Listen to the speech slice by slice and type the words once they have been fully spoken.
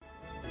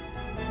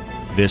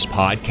This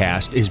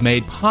podcast is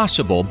made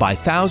possible by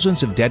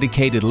thousands of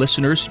dedicated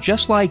listeners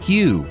just like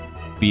you.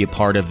 Be a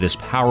part of this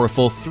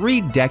powerful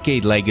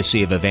 3-decade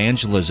legacy of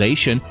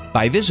evangelization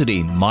by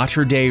visiting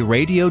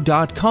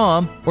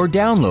materdeiradio.com or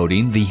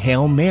downloading the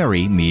Hail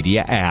Mary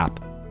Media app.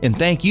 And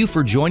thank you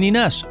for joining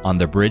us on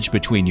the bridge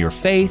between your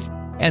faith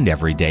and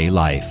everyday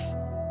life.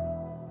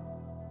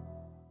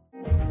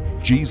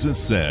 Jesus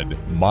said,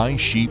 "My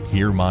sheep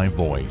hear my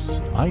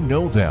voice. I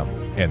know them,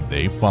 and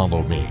they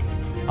follow me.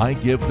 I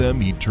give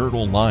them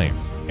eternal life,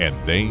 and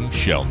they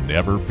shall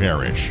never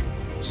perish."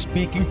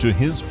 Speaking to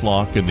his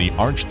flock in the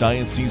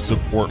Archdiocese of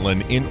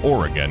Portland in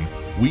Oregon,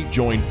 we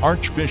join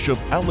Archbishop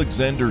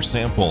Alexander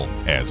Sample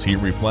as he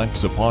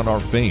reflects upon our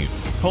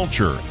faith,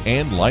 culture,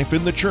 and life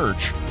in the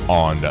Church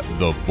on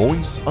The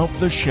Voice of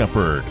the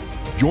Shepherd.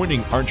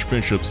 Joining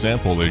Archbishop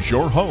Sample is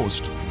your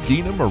host,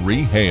 Dina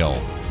Marie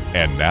Hale.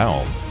 And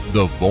now,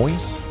 The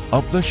Voice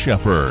of the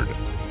Shepherd.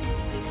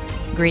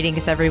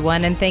 Greetings,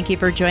 everyone, and thank you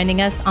for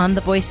joining us on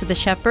The Voice of the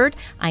Shepherd.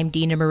 I'm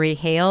Dina Marie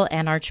Hale,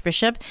 and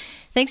Archbishop.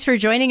 Thanks for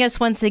joining us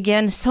once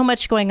again. So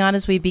much going on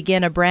as we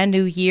begin a brand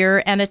new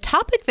year, and a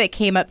topic that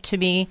came up to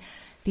me,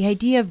 the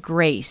idea of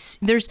grace.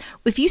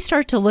 If you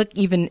start to look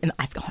even,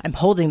 I'm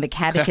holding the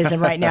catechism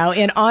right now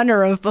in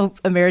honor of Pope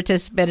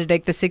Emeritus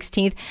Benedict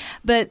XVI,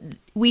 but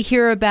we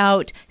hear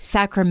about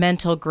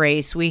sacramental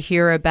grace. We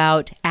hear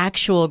about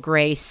actual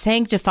grace,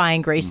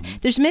 sanctifying grace.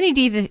 There's many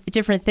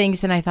different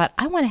things, and I thought,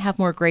 I want to have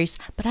more grace,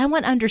 but I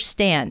want to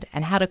understand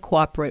and how to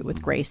cooperate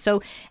with grace.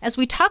 So as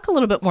we talk a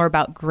little bit more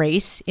about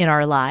grace in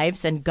our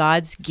lives and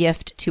God's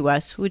gift to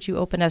us, would you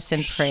open us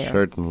in prayer?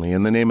 Certainly.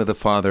 In the name of the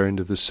Father, and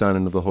of the Son,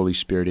 and of the Holy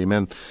Spirit,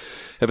 amen.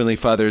 Heavenly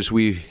Father, as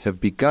we have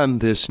begun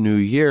this new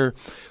year,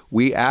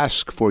 we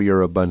ask for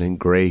your abundant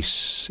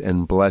grace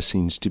and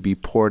blessings to be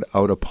poured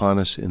out upon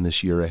us in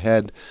this year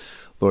ahead.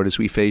 Lord, as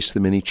we face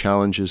the many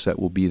challenges that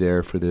will be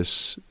there for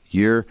this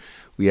year,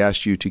 we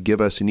ask you to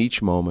give us in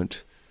each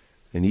moment,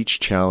 in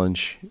each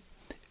challenge,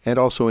 and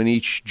also in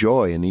each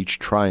joy and each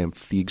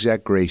triumph, the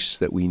exact grace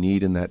that we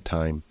need in that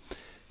time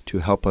to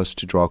help us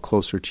to draw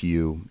closer to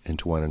you and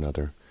to one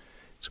another.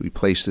 So we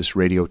place this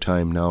radio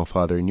time now,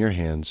 Father, in your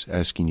hands,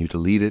 asking you to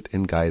lead it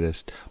and guide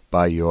us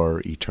by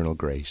your eternal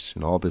grace.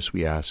 And all this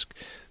we ask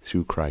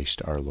through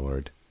Christ our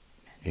Lord.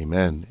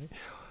 Amen.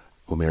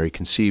 O Mary,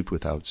 conceived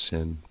without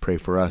sin, pray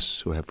for us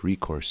who have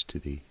recourse to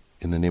thee.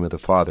 In the name of the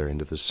Father,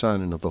 and of the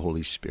Son, and of the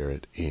Holy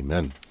Spirit.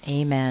 Amen.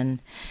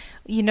 Amen.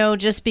 You know,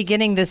 just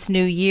beginning this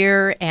new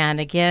year and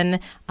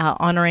again,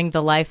 honoring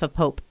the life of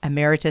Pope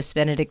Emeritus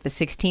Benedict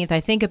XVI, I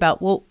think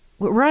about, well,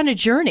 we're on a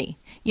journey.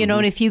 You know,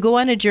 and if you go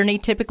on a journey,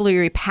 typically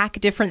we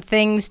pack different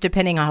things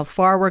depending on how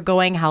far we're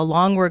going, how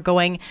long we're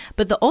going.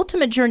 But the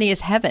ultimate journey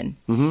is heaven.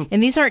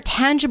 And these aren't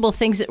tangible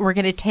things that we're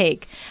going to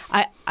take.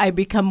 I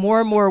become more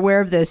and more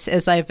aware of this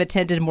as I've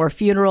attended more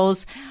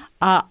funerals.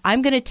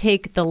 I'm going to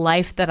take the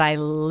life that I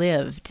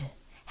lived.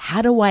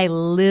 How do I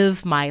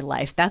live my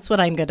life? That's what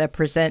I'm going to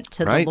present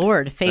to the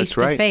Lord face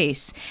to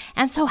face.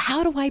 And so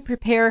how do I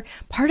prepare?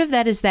 Part of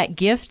that is that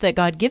gift that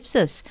God gives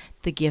us,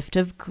 the gift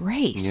of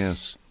grace.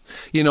 Yes.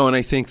 You know, and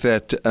I think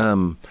that,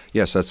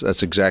 yes,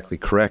 that's exactly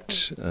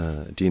correct,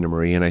 Dina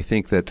Marie. And I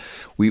think that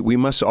we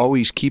must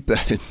always keep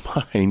that in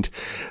mind,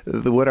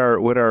 what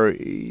our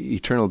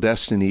eternal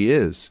destiny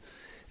is,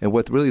 and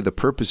what really the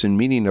purpose and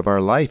meaning of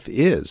our life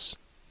is.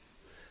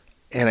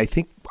 And I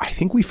think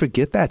we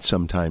forget that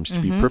sometimes, to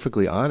be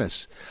perfectly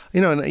honest.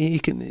 You know, and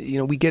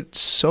we get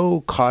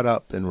so caught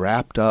up and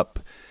wrapped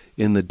up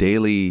in the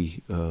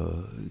daily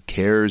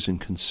cares and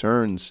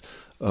concerns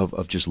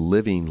of just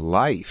living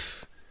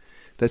life,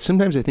 that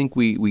sometimes I think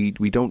we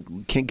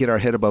can't get our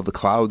head above the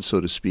clouds, so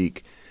to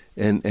speak,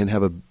 and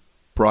have a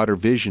broader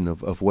vision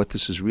of what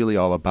this is really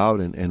all about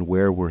and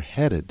where we're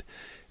headed.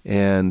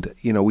 And,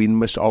 you know, we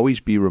must always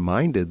be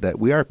reminded that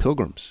we are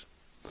pilgrims.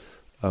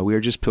 We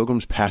are just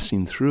pilgrims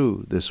passing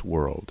through this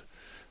world.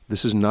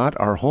 This is not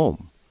our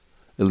home,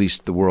 at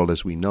least the world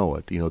as we know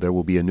it. You know, there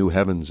will be a new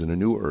heavens and a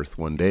new earth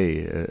one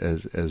day,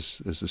 as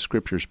the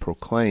Scriptures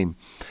proclaim.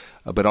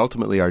 But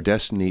ultimately our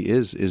destiny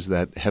is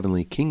that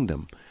heavenly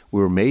kingdom. We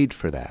were made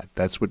for that.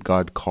 That's what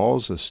God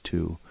calls us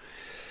to.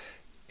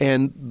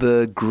 And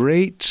the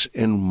great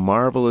and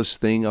marvelous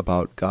thing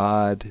about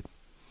God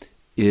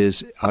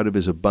is, out of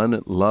his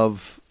abundant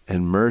love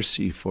and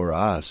mercy for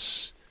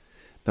us,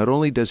 not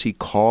only does he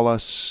call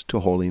us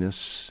to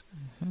holiness,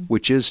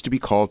 which is to be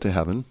called to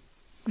heaven.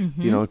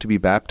 You know, to be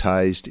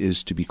baptized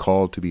is to be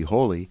called to be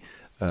holy.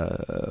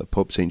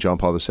 Pope St. John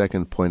Paul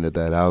II pointed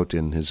that out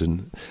in his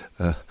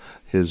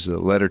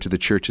letter to the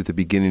church at the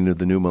beginning of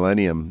the new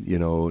millennium, you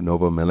know,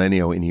 Nova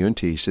Millennio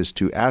Iniunti. He says,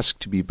 to ask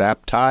to be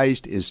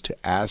baptized is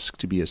to ask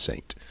to be a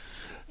saint.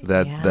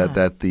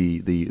 That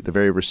the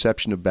very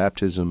reception of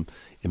baptism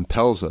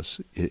impels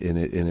us, and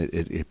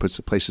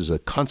it places a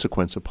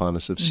consequence upon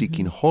us of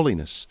seeking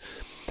holiness.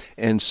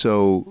 And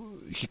so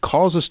he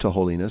calls us to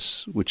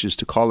holiness, which is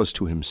to call us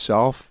to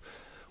himself,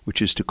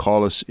 which is to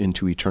call us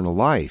into eternal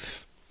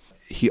life.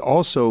 He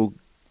also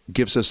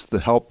gives us the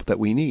help that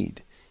we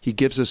need. He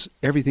gives us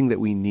everything that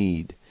we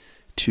need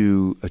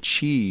to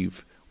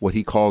achieve what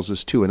he calls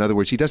us to. In other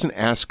words, he doesn't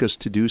ask us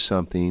to do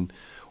something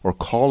or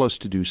call us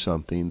to do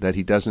something that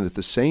he doesn't at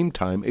the same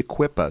time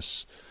equip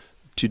us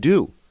to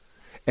do.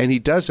 And he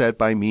does that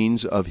by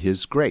means of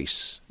his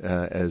grace,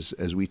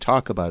 as we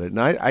talk about it. And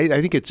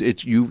I think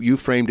it's you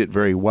framed it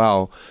very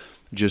well,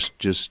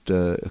 just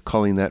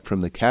calling that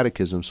from the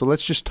Catechism. So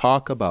let's just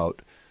talk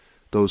about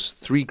those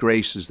three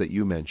graces that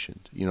you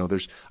mentioned.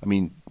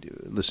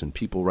 Listen,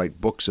 people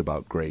write books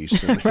about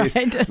grace, and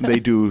they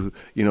do,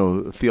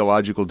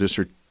 theological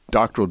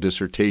doctoral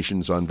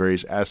dissertations on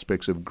various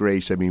aspects of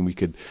grace. I mean, we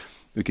could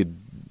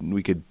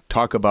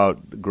talk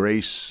about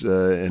grace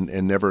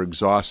and never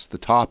exhaust the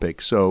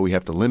topic, so we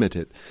have to limit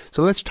it.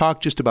 So let's talk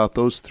just about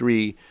those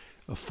three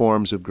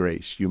forms of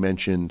grace. You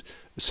mentioned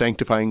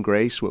sanctifying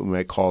grace, what we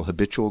might call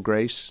habitual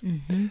grace,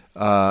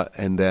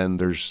 and then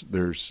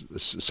there's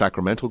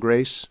sacramental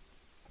grace,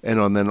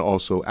 and then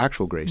also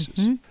actual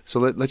graces. So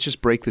let's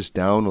just break this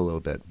down a little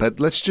bit. But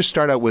let's just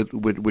start out with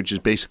which is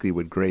basically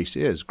what grace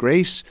is.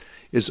 Grace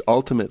is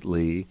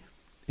ultimately,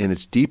 in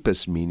its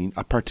deepest meaning,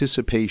 a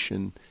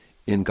participation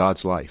in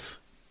God's life.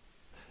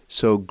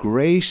 So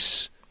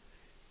grace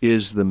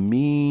is the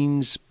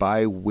means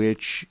by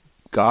which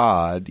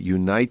God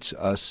unites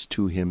us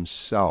to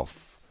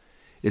himself.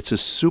 It's a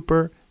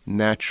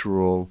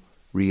supernatural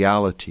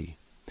reality.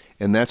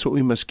 And that's what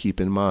we must keep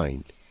in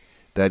mind,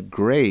 that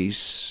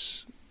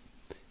grace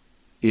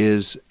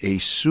is a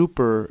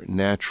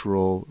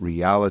supernatural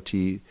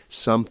reality,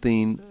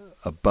 something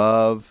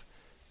above,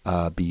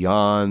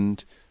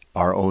 beyond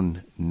our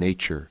own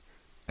nature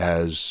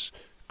as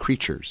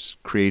creatures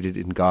created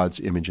in God's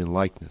image and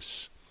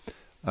likeness.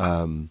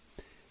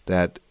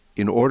 That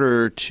in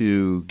order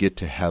to get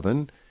to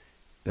heaven,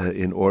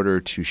 in order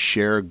to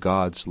share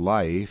God's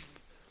life,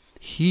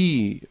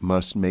 he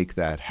must make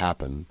that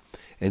happen.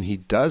 And he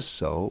does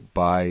so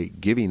by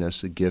giving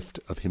us a gift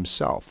of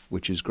himself,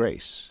 which is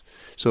grace.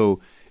 So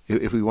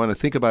if we want to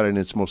think about it in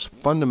its most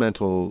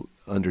fundamental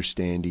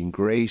understanding,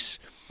 grace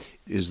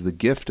is the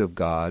gift of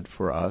God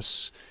for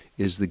us,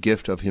 is the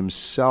gift of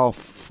himself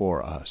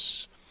for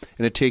us.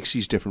 And it takes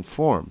these different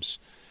forms.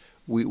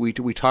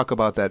 We talk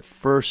about that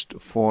first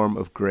form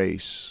of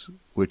grace,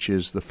 which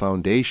is the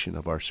foundation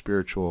of our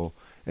spiritual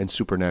and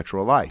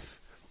supernatural life,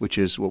 which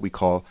is what we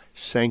call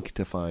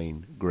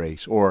sanctifying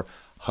grace or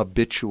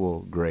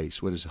habitual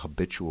grace. What does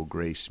habitual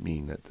grace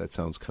mean? That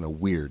sounds kind of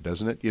weird,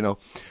 doesn't it?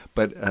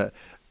 But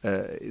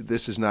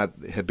this is not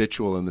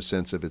habitual in the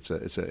sense of it's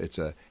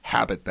a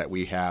habit that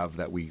we have,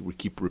 that we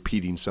keep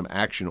repeating some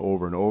action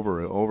over and over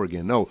and over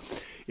again. No,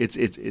 it's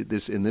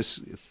this in this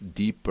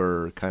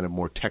deeper kind of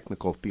more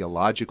technical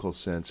theological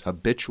sense.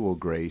 Habitual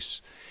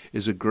grace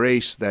is a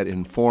grace that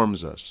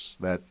informs us,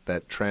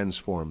 that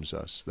transforms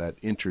us, that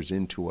enters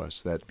into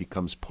us, that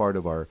becomes part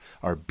of our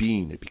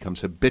being. It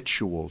becomes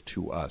habitual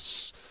to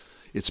us.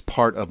 It's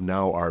part of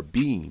now our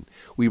being.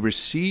 We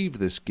receive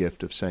this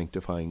gift of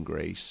sanctifying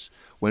grace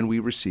when we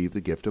receive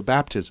the gift of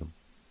baptism.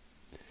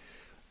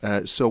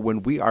 So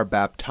when we are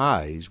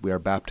baptized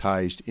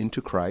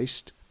into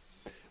Christ.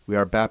 We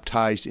are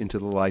baptized into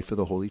the life of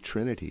the Holy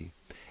Trinity.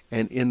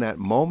 And in that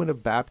moment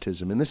of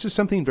baptism, and this is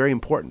something very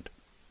important,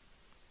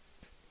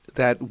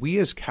 that we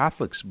as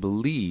Catholics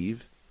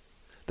believe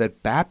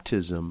that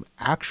baptism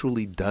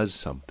actually does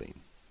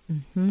something.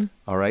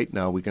 All right,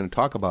 now we're going to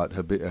talk about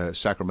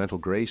sacramental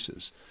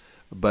graces.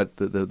 But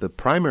the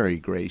primary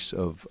grace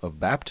of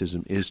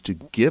baptism is to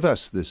give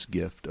us this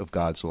gift of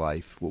God's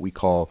life, what we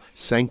call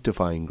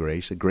sanctifying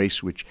grace, a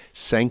grace which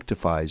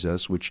sanctifies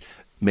us, which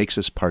makes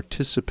us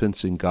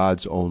participants in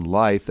God's own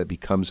life, that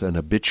becomes an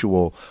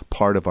habitual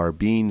part of our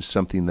being,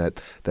 something that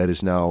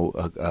is now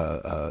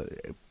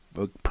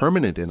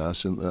permanent in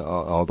us, and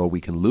although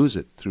we can lose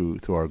it through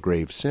our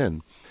grave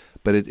sin.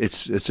 But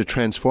it's a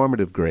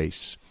transformative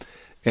grace.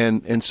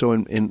 And so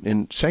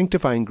in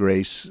sanctifying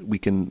grace, we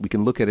can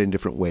look at it in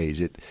different ways.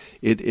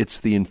 It's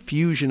the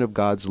infusion of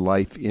God's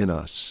life in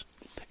us.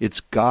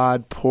 It's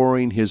God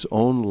pouring his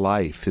own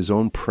life, his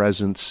own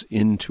presence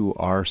into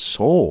our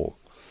soul,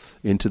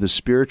 into the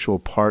spiritual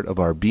part of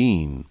our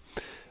being.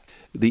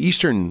 The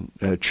Eastern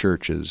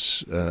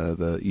churches,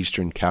 the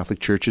Eastern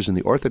Catholic churches and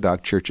the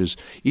Orthodox churches,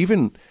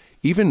 even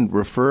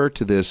refer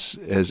to this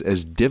as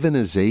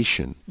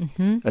divinization,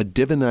 a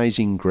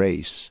divinizing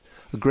grace.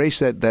 A grace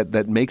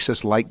that makes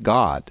us like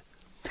God.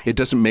 It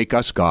doesn't make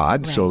us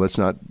God, so let's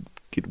not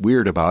get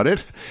weird about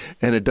it.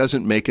 And it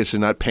doesn't make us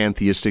not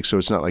pantheistic, so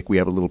it's not like we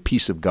have a little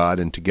piece of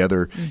God and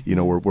together,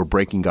 we're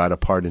breaking God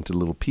apart into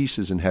little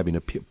pieces and having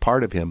a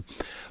part of him.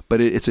 But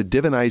it's a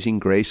divinizing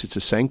grace. It's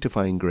a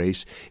sanctifying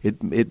grace.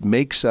 It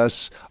makes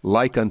us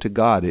like unto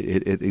God.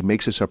 It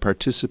makes us a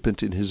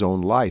participant in his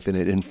own life, and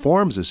it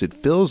informs us. It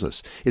fills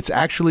us. It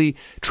actually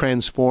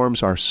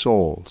transforms our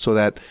soul, so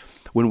that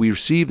when we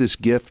receive this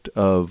gift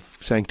of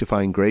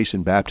sanctifying grace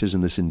in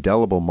baptism, this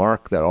indelible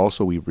mark that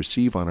also we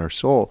receive on our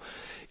soul,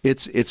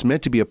 it's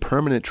meant to be a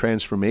permanent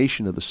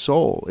transformation of the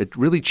soul. It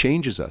really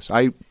changes us.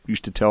 I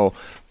used to tell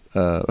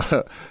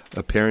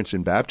parents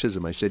in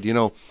baptism, I said,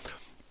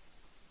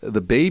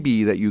 the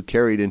baby that you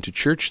carried into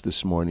church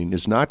this morning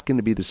is not going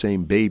to be the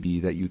same baby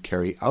that you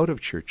carry out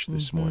of church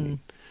this morning.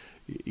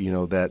 You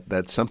know,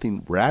 that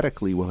something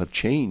radically will have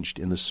changed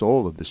in the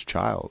soul of this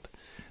child,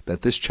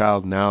 that this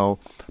child now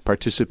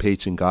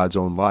participates in God's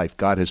own life.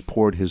 God has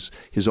poured his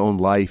own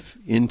life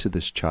into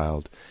this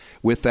child.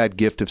 With that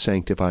gift of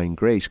sanctifying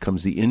grace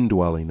comes the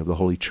indwelling of the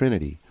Holy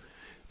Trinity.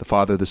 The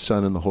Father, the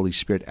Son, and the Holy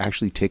Spirit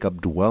actually take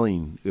up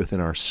dwelling within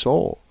our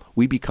soul.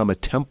 We become a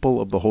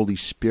temple of the Holy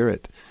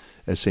Spirit,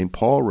 as St.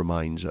 Paul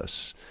reminds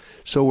us.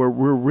 So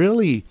we're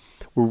really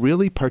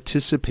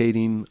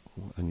participating,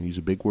 I'm going to use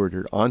a big word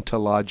here,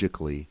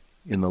 ontologically,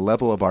 in the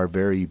level of our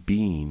very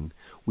being.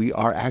 We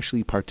are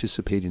actually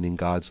participating in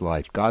God's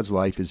life. God's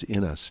life is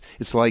in us.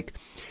 It's like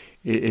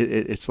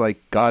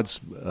God's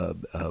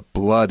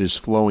blood is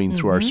flowing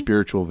through our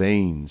spiritual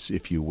veins,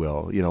 if you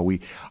will. You know,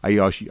 I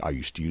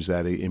used to use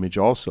that image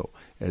also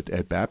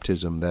at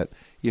baptism. That,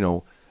 you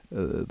know,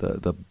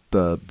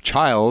 the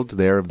child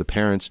there of the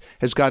parents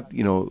has got,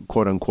 you know,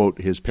 quote unquote,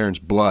 his parents'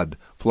 blood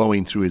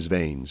flowing through his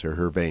veins or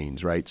her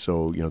veins, right?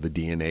 So, you know, the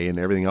DNA and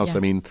everything else. Yeah.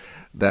 I mean,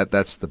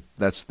 that's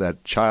that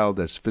child,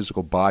 that's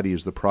physical body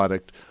is the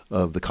product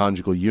of the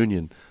conjugal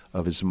union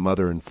of his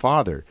mother and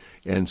father.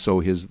 And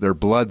so their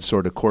blood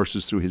sort of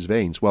courses through his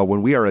veins. Well,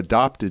 when we are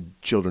adopted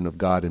children of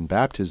God in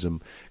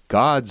baptism,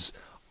 God's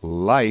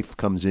life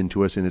comes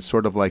into us, and it's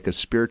sort of like a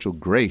spiritual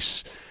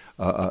grace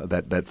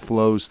that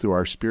flows through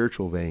our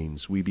spiritual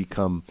veins. We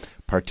become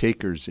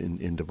partakers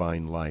in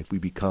divine life. We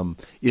become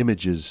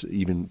images,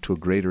 even to a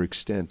greater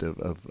extent,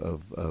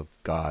 of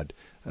God,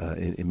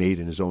 made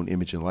in his own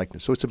image and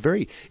likeness. So it's a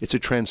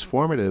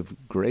transformative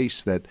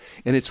grace and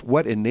it's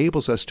what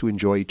enables us to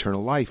enjoy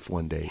eternal life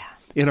one day.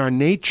 Yeah. In our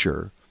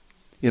nature,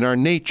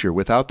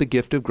 without the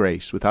gift of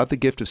grace, without the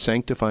gift of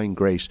sanctifying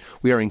grace,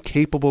 we are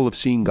incapable of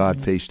seeing God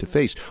face to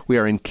face. We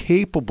are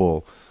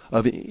incapable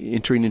of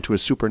entering into a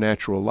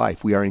supernatural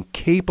life. We are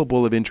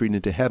incapable of entering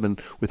into heaven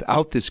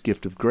without this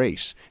gift of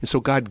grace. And so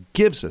God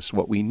gives us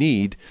what we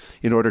need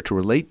in order to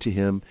relate to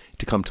him,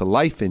 to come to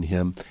life in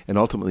him, and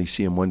ultimately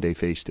see him one day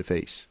face to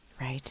face.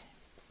 Right.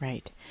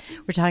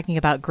 We're talking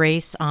about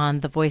grace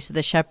on the Voice of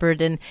the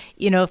Shepherd. And,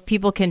 you know, if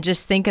people can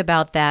just think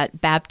about that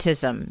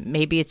baptism,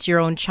 maybe it's your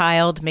own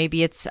child,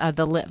 maybe it's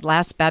the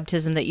last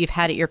baptism that you've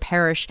had at your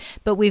parish,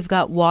 but we've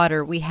got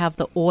water, we have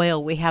the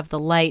oil, we have the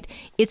light.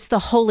 It's the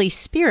Holy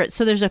Spirit.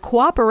 So there's a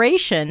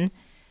cooperation.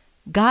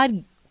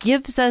 God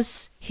gives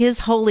us his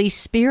Holy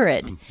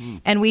Spirit. Mm-hmm.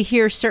 And we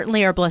hear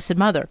certainly our Blessed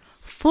Mother,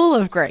 full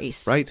of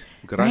grace. Right.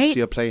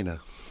 Gratia plena,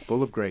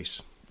 full of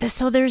grace.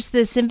 So there's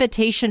this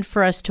invitation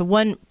for us to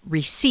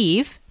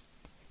receive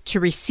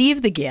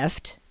the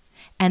gift,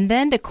 and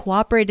then to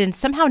cooperate and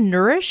somehow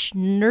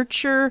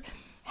nurture,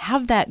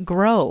 have that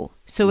grow.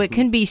 So it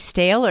can be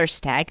stale or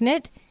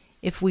stagnant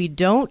if we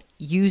don't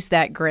use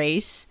that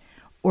grace,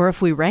 or if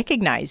we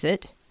recognize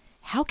it.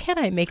 How can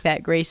I make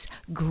that grace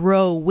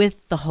grow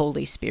with the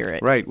Holy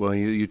Spirit? Right. Well,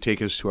 you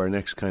take us to our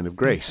next kind of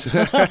grace.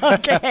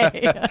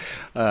 Okay.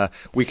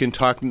 We can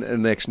talk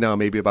next now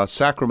maybe about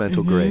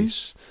sacramental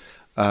grace.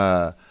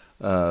 And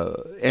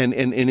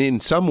in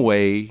some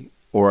way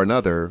or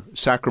another,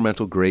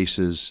 sacramental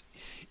graces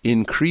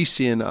increase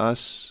in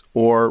us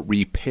or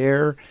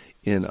repair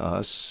in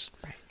us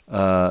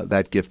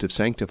that gift of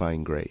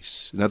sanctifying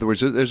grace. In other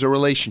words, there's a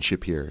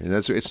relationship here. And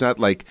it's not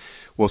like,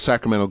 well,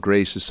 sacramental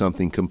grace is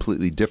something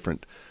completely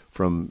different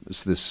from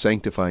this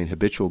sanctifying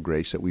habitual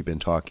grace that we've been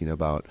talking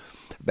about.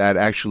 That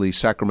actually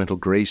sacramental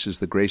grace is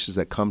the graces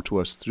that come to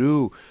us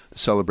through the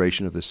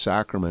celebration of the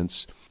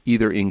sacraments,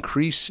 either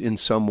increase in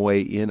some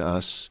way in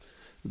us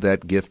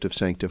that gift of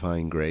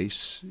sanctifying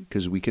grace,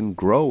 because we can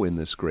grow in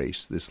this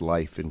grace, this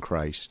life in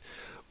Christ,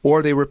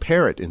 or they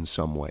repair it in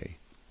some way.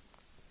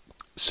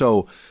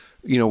 So,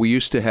 you know, we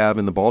used to have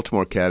in the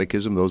Baltimore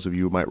Catechism, those of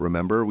you who might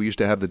remember, we used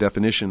to have the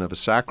definition of a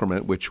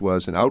sacrament, which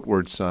was an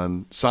outward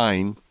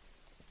sign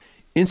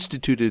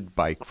instituted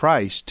by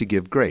Christ to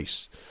give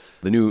grace.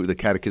 The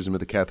Catechism of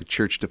the Catholic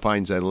Church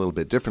defines that a little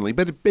bit differently,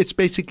 but it's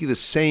basically the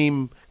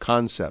same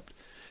concept,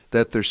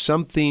 that there's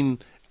something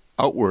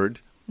outward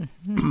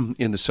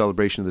in the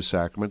celebration of the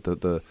sacrament,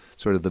 the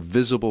sort of the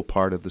visible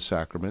part of the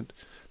sacrament,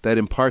 that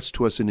imparts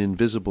to us an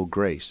invisible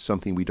grace,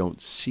 something we don't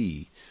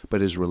see,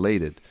 but is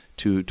related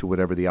to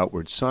whatever the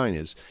outward sign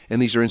is.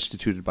 And these are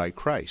instituted by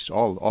Christ,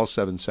 all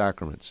seven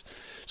sacraments.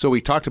 So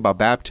we talked about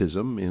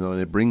baptism, you know, and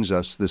it brings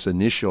us this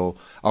initial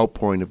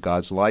outpouring of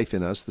God's life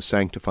in us, the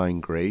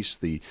sanctifying grace,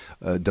 the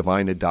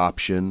divine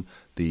adoption,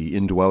 the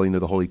indwelling of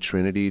the Holy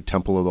Trinity,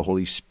 temple of the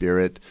Holy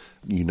Spirit,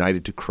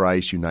 united to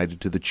Christ, united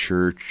to the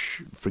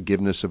Church,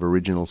 forgiveness of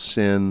original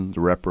sin,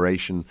 the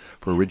reparation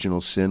for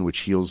original sin, which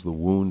heals the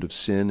wound of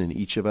sin in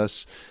each of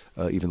us,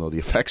 even though the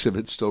effects of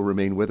it still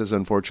remain with us,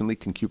 unfortunately,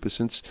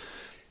 concupiscence.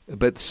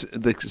 But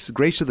the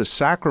grace of the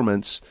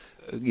sacraments,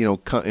 you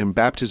know, in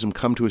baptism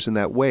come to us in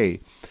that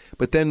way.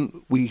 But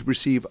then we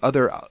receive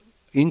other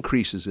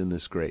increases in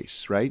this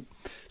grace, right?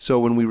 So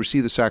when we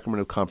receive the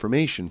sacrament of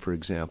confirmation, for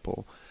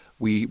example,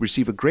 we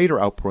receive a greater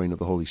outpouring of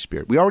the Holy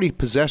Spirit. We already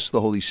possess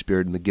the Holy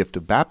Spirit in the gift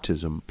of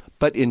baptism,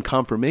 but in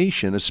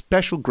confirmation, a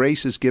special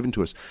grace is given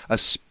to us, a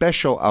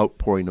special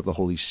outpouring of the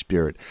Holy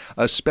Spirit,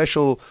 a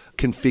special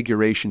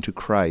configuration to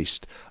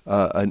Christ,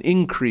 an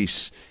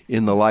increase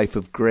in the life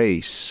of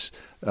grace,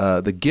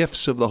 the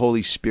gifts of the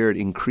Holy Spirit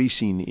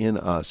increasing in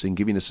us and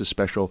giving us a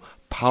special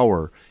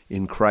power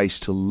in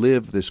Christ to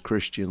live this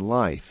Christian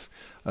life.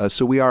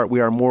 So we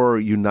are more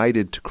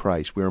united to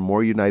Christ. We are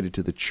more united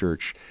to the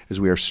church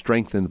as we are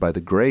strengthened by the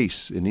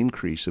grace and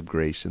increase of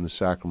grace in the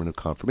sacrament of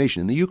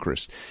confirmation, in the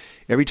Eucharist.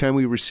 Every time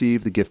we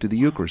receive the gift of the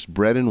Eucharist,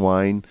 bread and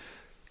wine,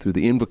 through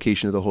the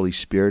invocation of the Holy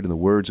Spirit and the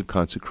words of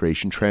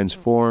consecration,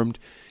 transformed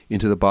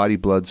into the body,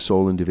 blood,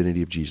 soul, and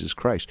divinity of Jesus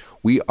Christ.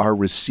 We are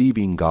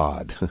receiving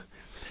God.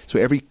 So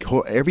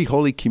every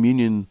Holy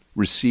Communion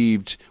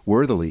received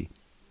worthily,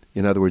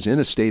 in other words, in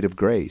a state of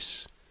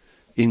grace,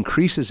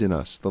 increases in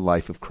us the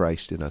life of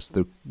Christ in us,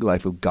 the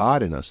life of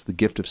God in us, the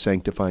gift of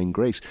sanctifying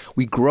grace.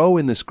 We grow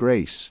in this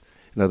grace,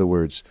 in other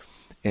words,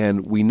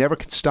 and we never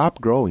can stop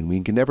growing.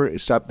 We can never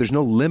stop. There's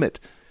no limit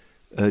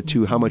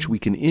to how much we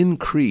can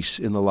increase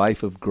in the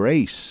life of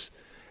grace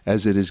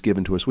as it is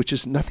given to us, which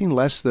is nothing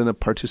less than a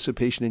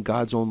participation in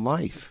God's own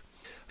life.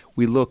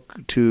 We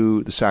look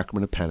to the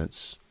sacrament of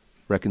penance,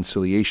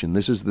 reconciliation.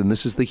 This is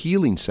the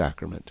healing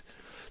sacrament.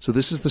 So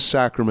this is the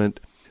sacrament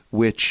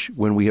which,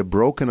 when we have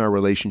broken our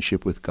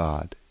relationship with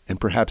God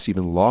and perhaps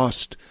even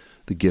lost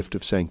the gift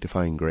of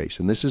sanctifying grace,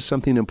 and this is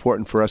something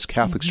important for us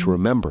Catholics to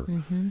remember.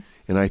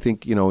 And I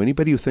think,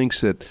 anybody who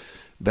thinks that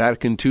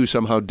Vatican II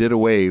somehow did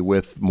away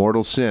with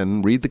mortal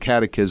sin, read the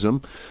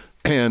Catechism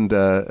and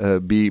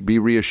be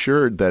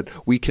reassured that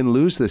we can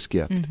lose this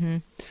gift.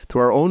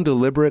 Through our own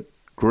deliberate,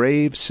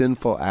 grave,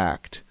 sinful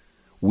act,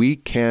 we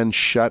can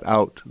shut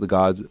out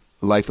the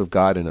life of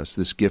God in us,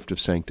 this gift of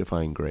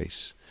sanctifying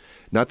grace.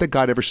 Not that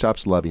God ever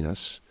stops loving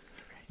us.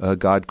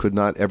 God could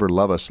not ever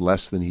love us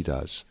less than he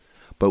does.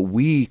 But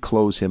we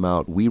close him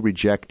out. We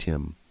reject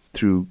him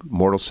through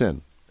mortal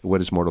sin.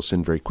 What is mortal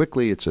sin? Very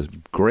quickly, it's a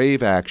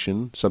grave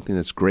action, something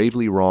that's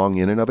gravely wrong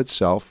in and of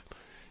itself,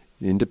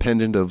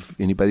 independent of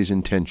anybody's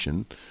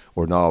intention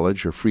or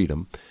knowledge or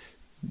freedom.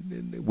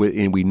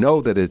 And we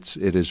know that it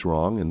is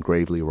wrong and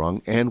gravely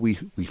wrong, and we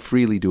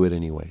freely do it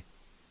anyway.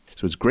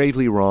 So it's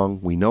gravely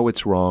wrong, we know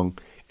it's wrong,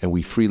 and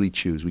we freely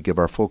choose. We give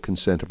our full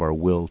consent of our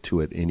will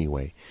to it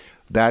anyway.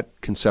 That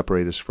can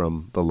separate us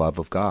from the love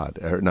of God,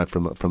 or not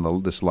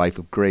from this life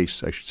of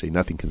grace, I should say.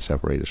 Nothing can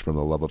separate us from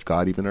the love of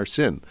God, even our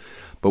sin.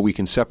 But we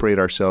can separate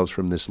ourselves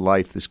from this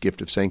life, this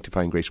gift of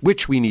sanctifying grace,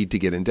 which we need to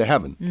get into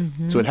heaven.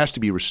 So it has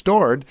to be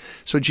restored.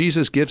 So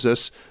Jesus gives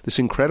us this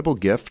incredible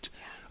gift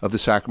of the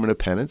sacrament of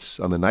penance.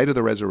 On the night of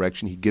the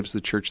resurrection, he gives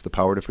the church the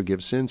power to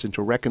forgive sins and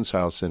to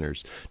reconcile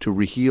sinners, to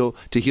heal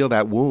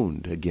that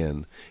wound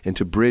again, and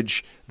to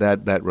bridge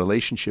that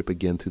relationship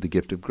again through the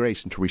gift of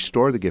grace, and to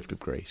restore the gift of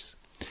grace.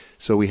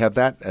 So we have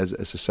that as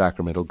a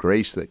sacramental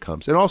grace that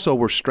comes. And also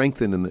we're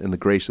strengthened in the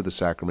grace of the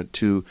sacrament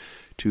to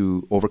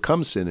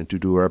overcome sin and to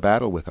do our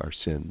battle with our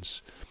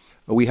sins.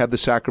 We have the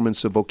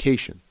sacraments of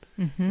vocation,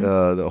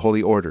 the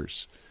holy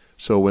orders.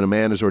 So when a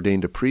man is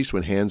ordained a priest,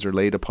 when hands are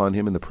laid upon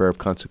him and the prayer of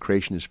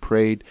consecration is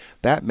prayed,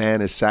 that man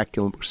is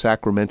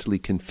sacramentally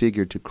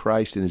configured to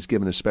Christ and is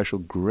given a special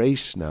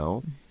grace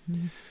now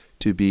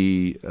to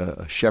be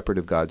a shepherd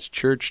of God's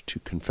church, to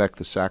confect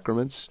the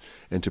sacraments,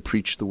 and to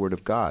preach the word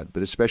of God,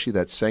 but especially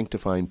that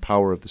sanctifying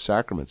power of the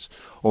sacraments.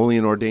 Only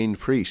an ordained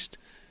priest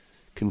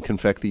can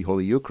confect the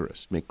Holy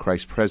Eucharist, make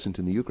Christ present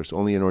in the Eucharist.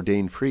 Only an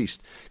ordained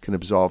priest can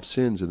absolve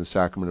sins in the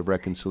sacrament of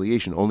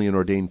reconciliation. Only an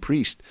ordained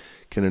priest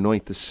can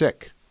anoint the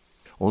sick.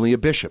 Only a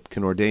bishop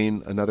can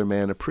ordain another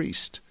man a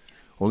priest.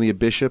 Only a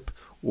bishop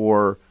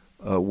or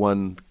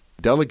one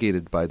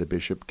delegated by the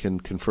bishop can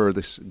confer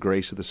this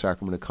grace of the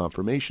sacrament of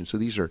confirmation. So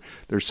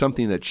there's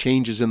something that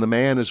changes in the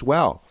man as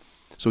well.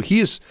 So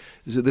this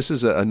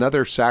is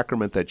another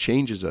sacrament that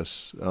changes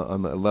us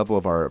on the level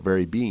of our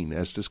very being,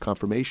 as does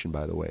confirmation,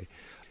 by the way.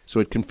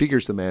 So it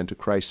configures the man to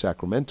Christ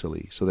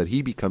sacramentally so that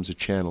he becomes a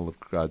channel of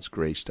God's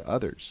grace to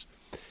others.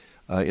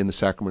 In the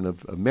sacrament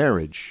of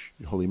marriage,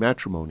 holy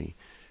matrimony,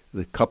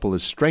 the couple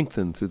is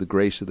strengthened through the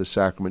grace of the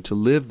sacrament to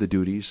live the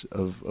duties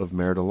of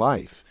marital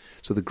life.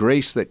 So the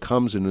grace that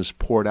comes and is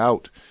poured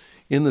out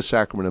in the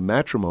sacrament of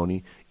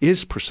matrimony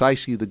is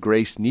precisely the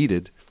grace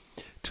needed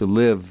to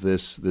live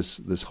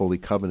this holy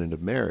covenant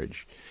of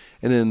marriage.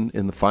 And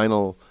in the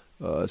final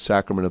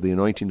sacrament of the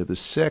anointing of the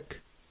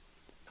sick,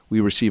 we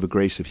receive a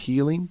grace of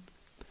healing,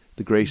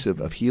 the grace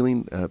of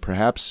healing,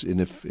 perhaps,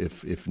 and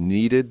if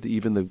needed,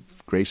 even the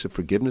grace of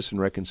forgiveness and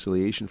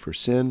reconciliation for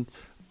sin,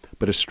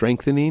 but a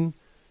strengthening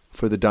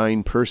for the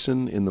dying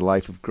person in the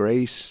life of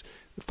grace,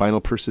 the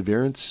final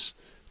perseverance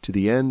to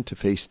the end, to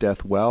face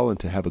death well and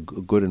to have a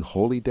good and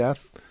holy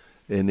death,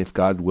 and if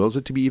God wills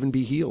it, to even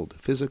be healed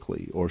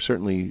physically or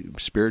certainly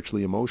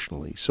spiritually,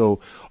 emotionally.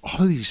 So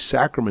all of these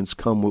sacraments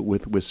come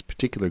with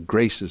particular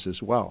graces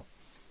as well.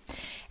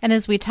 And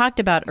as we talked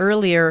about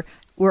earlier,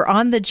 we're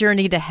on the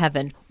journey to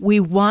heaven. We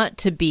want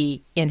to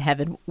be in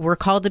heaven. We're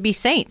called to be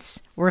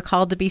saints.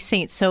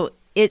 So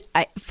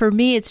for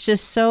me, it's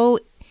just so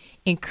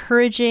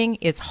encouraging.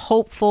 It's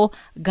hopeful.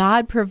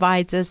 God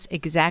provides us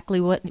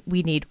exactly what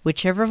we need.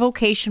 Whichever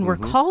vocation we're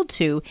called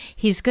to,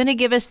 He's going to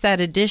give us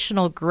that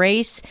additional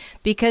grace,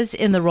 because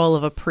in the role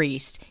of a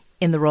priest,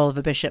 in the role of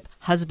a bishop,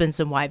 husbands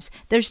and wives,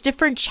 there's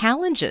different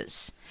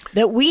challenges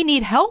that we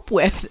need help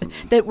with,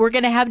 that we're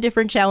going to have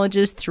different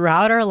challenges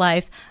throughout our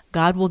life.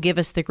 God will give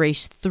us the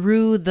grace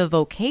through the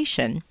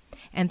vocation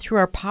and through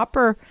our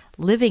proper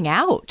living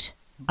out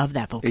of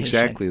that vocation.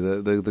 Exactly.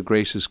 The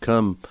graces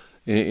come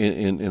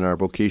in our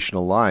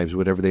vocational lives,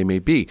 whatever they may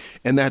be.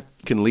 And that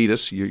can lead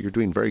us, you're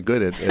doing very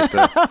good at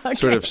okay.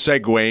 Sort of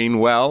segueing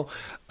well.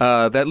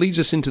 That leads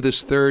us into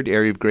this third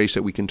area of grace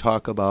that we can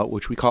talk about,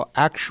 which we call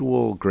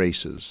actual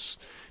graces.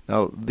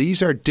 Now,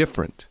 these are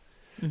different.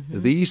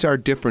 These are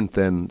different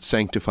than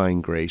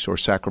sanctifying grace or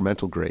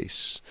sacramental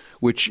grace,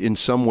 which in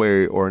some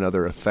way or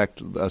another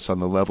affect us on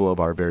the level of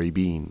our very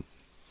being,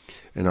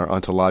 in our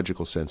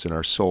ontological sense, in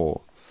our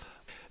soul.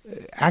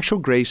 Actual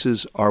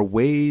graces are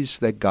ways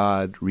that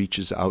God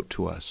reaches out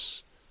to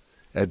us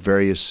at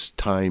various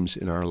times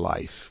in our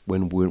life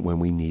when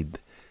we need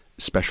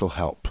special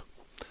help,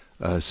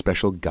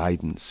 special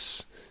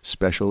guidance,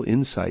 special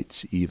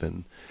insights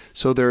even.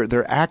 So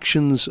they're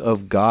actions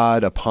of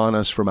God upon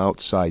us from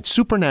outside,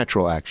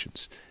 supernatural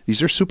actions.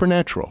 These are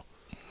supernatural.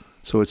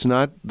 So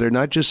they're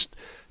not just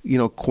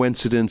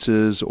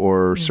coincidences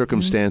or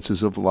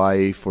circumstances of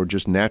life or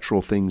just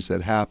natural things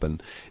that happen.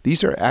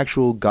 These are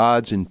actual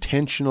God's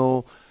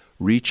intentional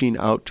reaching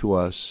out to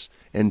us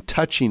and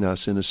touching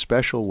us in a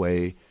special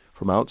way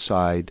from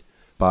outside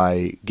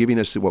by giving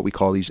us what we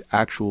call these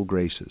actual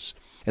graces.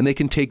 And they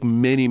can take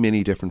many,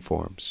 many different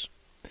forms.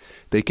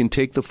 They can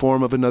take the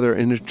form of an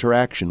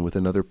interaction with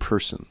another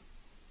person.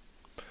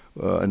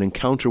 An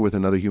encounter with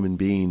another human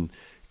being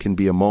can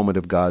be a moment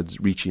of God's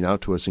reaching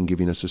out to us and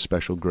giving us a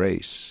special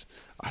grace.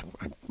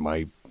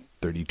 My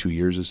 32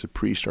 years as a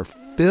priest are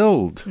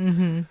filled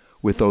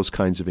with those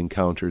kinds of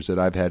encounters that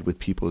I've had with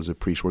people as a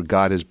priest, where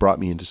God has brought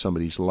me into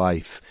somebody's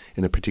life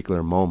in a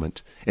particular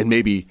moment, and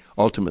maybe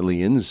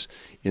ultimately ends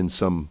in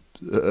some,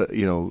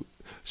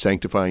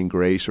 sanctifying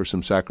grace or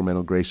some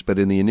sacramental grace. But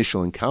in the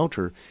initial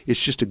encounter,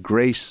 it's just a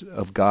grace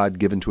of God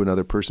given to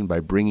another person by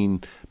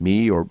bringing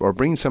me or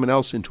bringing someone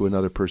else into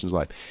another person's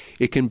life.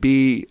 It can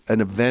be an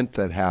event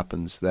that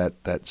happens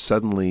that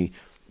suddenly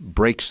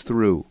breaks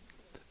through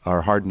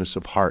our hardness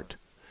of heart.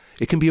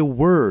 It can be a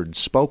word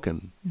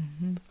spoken,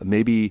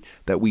 maybe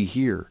that we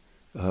hear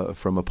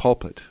from a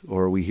pulpit,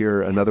 or we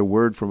hear another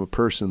word from a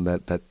person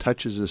that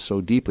touches us so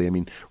deeply. I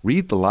mean,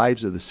 read the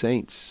lives of the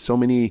saints. So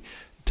many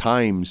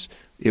times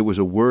it was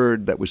a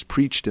word that was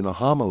preached in a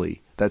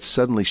homily that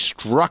suddenly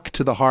struck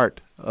to the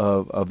heart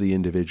of the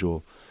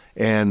individual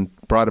and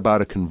brought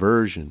about a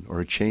conversion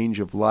or a change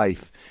of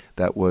life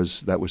that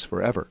was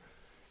forever.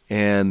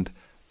 And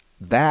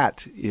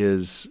that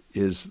is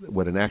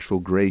what an actual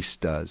grace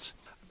does.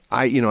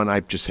 And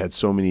I've just had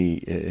so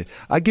many.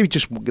 Let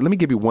me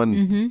give you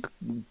one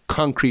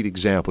concrete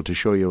example to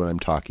show you what I'm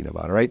talking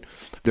about. All right,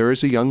 there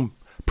is a young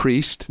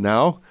priest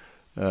now,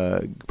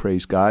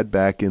 praise God,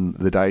 back in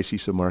the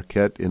Diocese of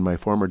Marquette, in my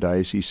former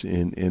diocese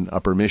in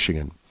Upper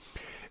Michigan.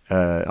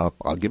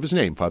 I'll give his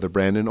name, Father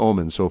Brandon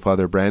Ullman. So,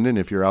 Father Brandon,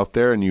 if you're out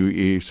there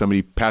and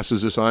somebody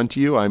passes this on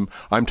to you,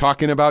 I'm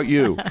talking about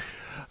you.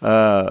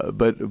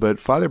 But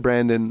Father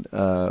Brandon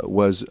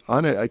was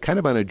on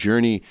a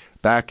journey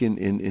back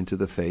into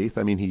the faith.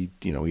 I mean,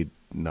 he'd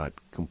not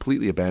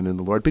completely abandoned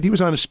the Lord, but he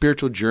was on a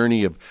spiritual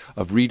journey of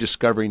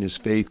rediscovering his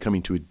faith,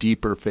 coming to a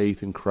deeper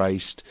faith in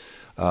Christ.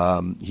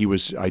 He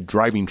was a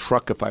driving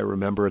truck, if I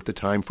remember, at the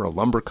time for a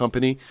lumber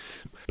company,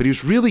 but he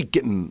was really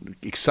getting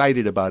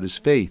excited about his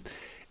faith.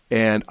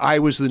 And I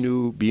was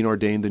being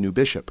ordained the new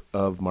bishop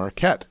of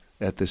Marquette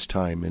at this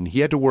time, and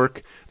he had to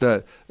work.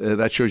 That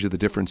shows you the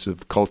difference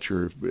of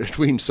culture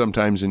between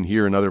sometimes in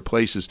here and other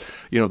places.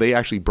 They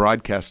actually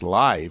broadcast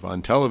live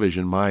on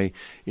television my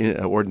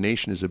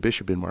ordination as a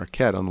bishop in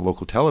Marquette on the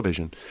local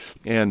television,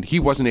 and he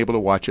wasn't able to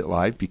watch it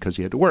live because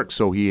he had to work,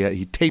 so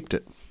he taped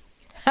it.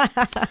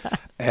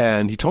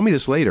 And he told me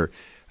this later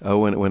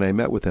when I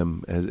met with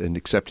him and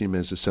accepted him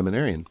as a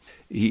seminarian.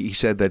 He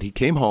said that he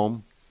came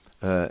home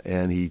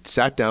and he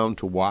sat down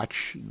to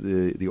watch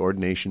the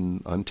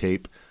ordination on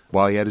tape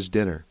while he had his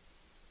dinner.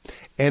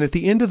 And at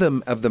the end of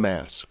the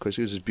Mass, because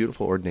it was this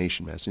beautiful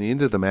ordination Mass, at the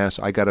end of the Mass,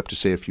 I got up to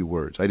say a few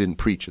words. I didn't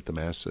preach at the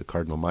Mass.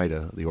 Cardinal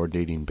Maida, the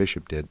ordinating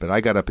bishop, did. But I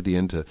got up at the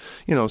end to,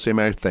 say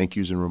my thank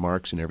yous and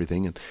remarks and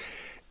everything. And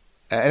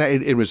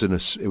it was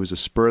a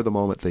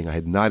spur-of-the-moment thing. I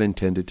had not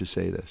intended to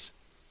say this.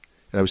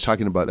 And I was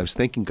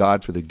thanking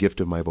God for the gift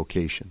of my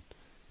vocation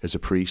as a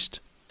priest,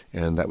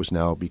 and that was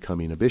now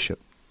becoming a bishop.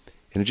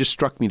 And it just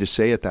struck me to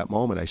say at that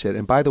moment, I said,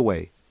 and by the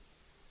way,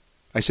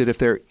 I said, if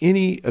there are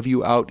any of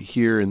you out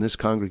here in this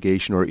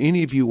congregation or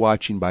any of you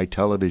watching by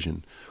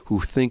television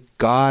who think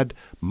God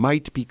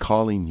might be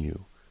calling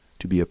you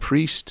to be a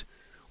priest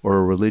or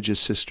a religious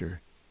sister,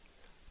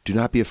 do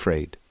not be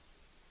afraid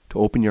to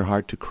open your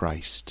heart to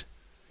Christ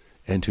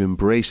and to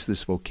embrace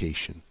this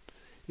vocation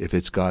if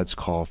it's God's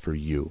call for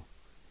you,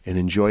 and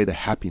enjoy the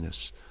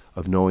happiness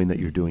of knowing that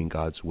you're doing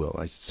God's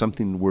will.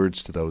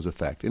 Words to those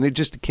effect. And it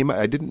just came out.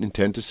 I didn't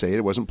intend to say it.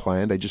 It wasn't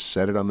planned. I just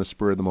said it on the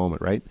spur of the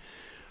moment, right?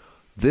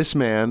 This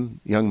man,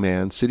 young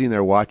man, sitting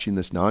there watching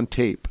this on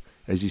tape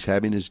as he's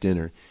having his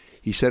dinner,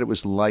 he said it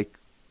was like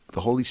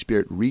the Holy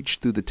Spirit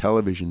reached through the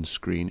television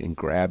screen and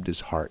grabbed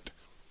his heart.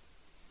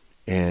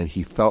 And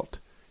he felt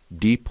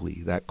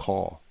deeply that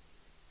call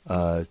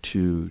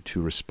to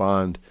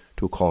respond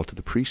to a call to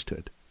the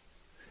priesthood.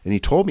 And he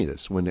told me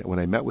this when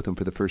I met with him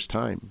for the first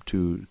time,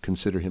 to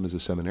consider him as a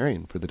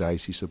seminarian for the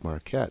Diocese of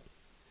Marquette.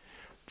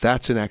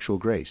 That's an actual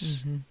grace.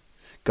 Mm-hmm.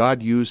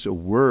 God used a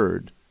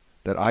word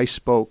that I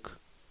spoke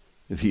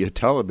via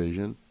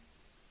television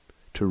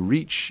to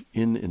reach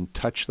in and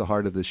touch the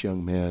heart of this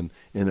young man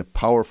in a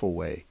powerful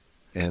way.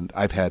 And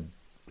I've had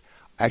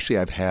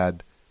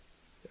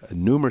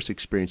numerous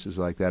experiences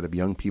like that of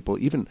young people.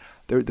 Even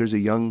there's a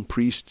young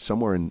priest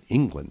somewhere in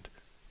England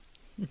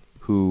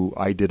who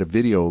I did a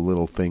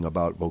little thing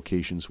about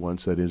vocations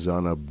once that is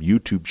on a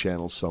YouTube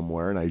channel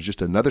somewhere, and I was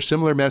just another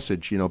similar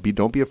message.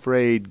 Don't be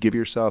afraid. Give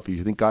yourself. If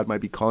you think God might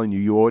be calling you,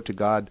 you owe it to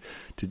God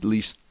to at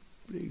least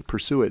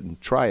pursue it and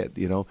try it.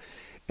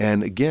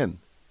 And again,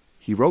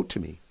 he wrote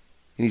to me,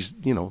 and he's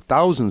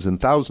thousands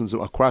and thousands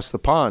across the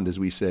pond, as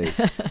we say,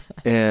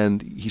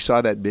 and he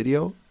saw that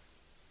video,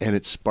 and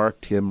it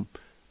sparked him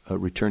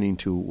returning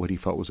to what he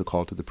felt was a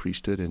call to the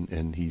priesthood,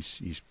 and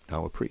he's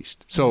now a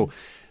priest. So. Mm-hmm.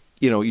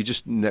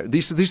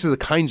 These are the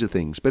kinds of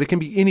things, but it can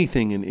be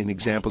anything in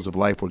examples of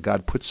life where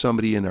God puts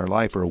somebody in our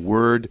life, or a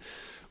word,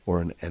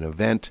 or an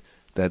event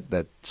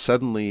that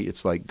suddenly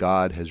it's like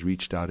God has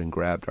reached out and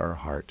grabbed our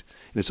heart.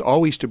 And it's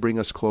always to bring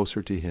us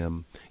closer to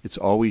Him. It's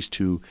always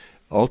to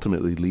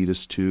ultimately lead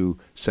us to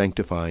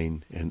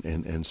sanctifying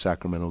and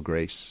sacramental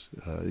grace.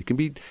 It can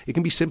be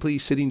simply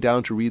sitting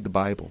down to read the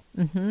Bible.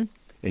 Mm-hmm.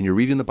 And you're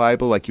reading the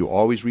Bible like you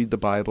always read the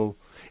Bible,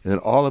 and then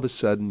all of a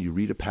sudden you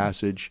read a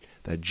passage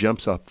that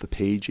jumps off the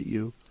page at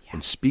you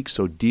and speaks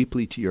so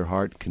deeply to your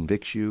heart,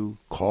 convicts you,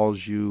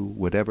 calls you,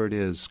 whatever it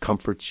is,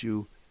 comforts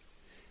you,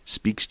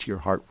 speaks to your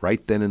heart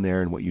right then and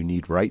there and what you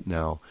need right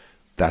now.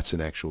 That's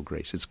an actual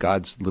grace. It's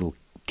God's little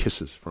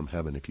kisses from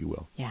heaven, if you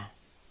will. Yeah.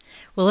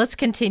 Well, let's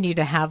continue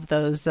to have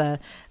those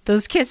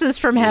kisses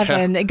from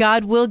heaven. Yeah.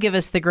 God will give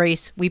us the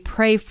grace. We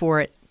pray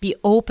for it. Be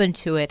open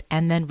to it,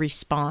 and then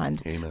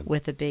respond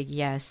with a big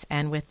yes.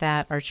 And with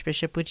that,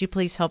 Archbishop, would you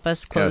please help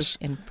us close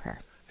in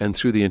prayer? And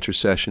through the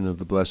intercession of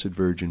the Blessed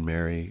Virgin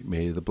Mary,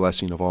 may the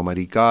blessing of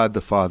Almighty God,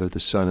 the Father, the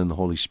Son, and the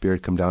Holy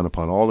Spirit come down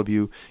upon all of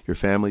you, your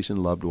families and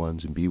loved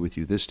ones, and be with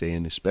you this day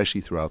and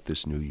especially throughout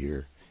this new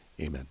year.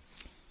 Amen.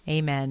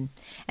 Amen.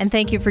 And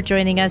thank you for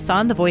joining us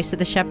on The Voice of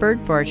the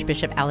Shepherd. For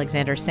Archbishop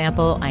Alexander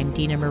Sample, I'm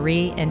Dina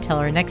Marie. Until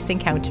our next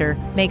encounter,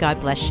 may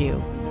God bless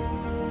you.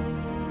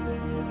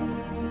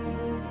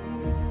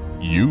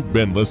 You've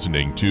been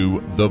listening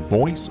to The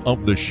Voice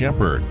of the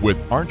Shepherd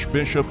with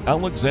Archbishop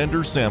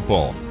Alexander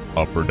Sample,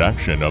 a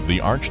production of the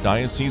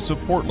Archdiocese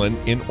of Portland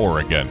in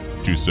Oregon.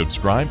 To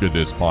subscribe to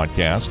this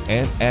podcast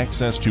and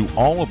access to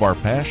all of our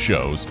past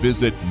shows,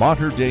 visit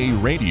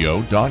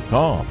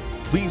materdeiradio.com.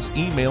 Please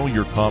email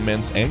your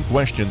comments and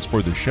questions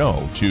for the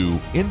show to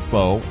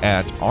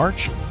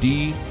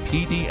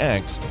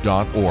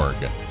info@archdpdx.org.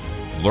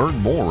 Learn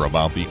more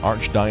about the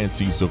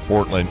Archdiocese of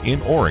Portland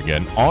in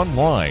Oregon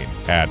online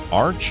at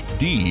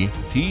archdpdx.org.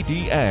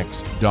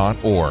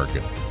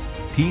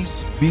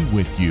 Peace be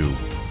with you.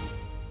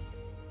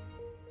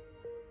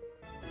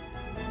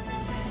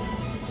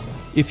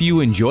 If you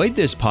enjoyed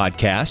this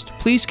podcast,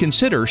 please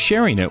consider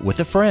sharing it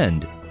with a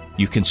friend.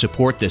 You can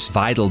support this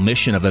vital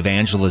mission of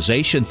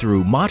evangelization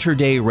through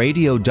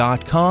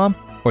materdeiradio.com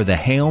or the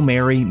Hail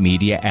Mary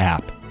Media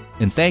app.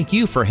 And thank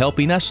you for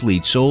helping us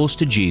lead souls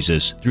to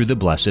Jesus through the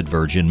Blessed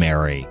Virgin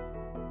Mary.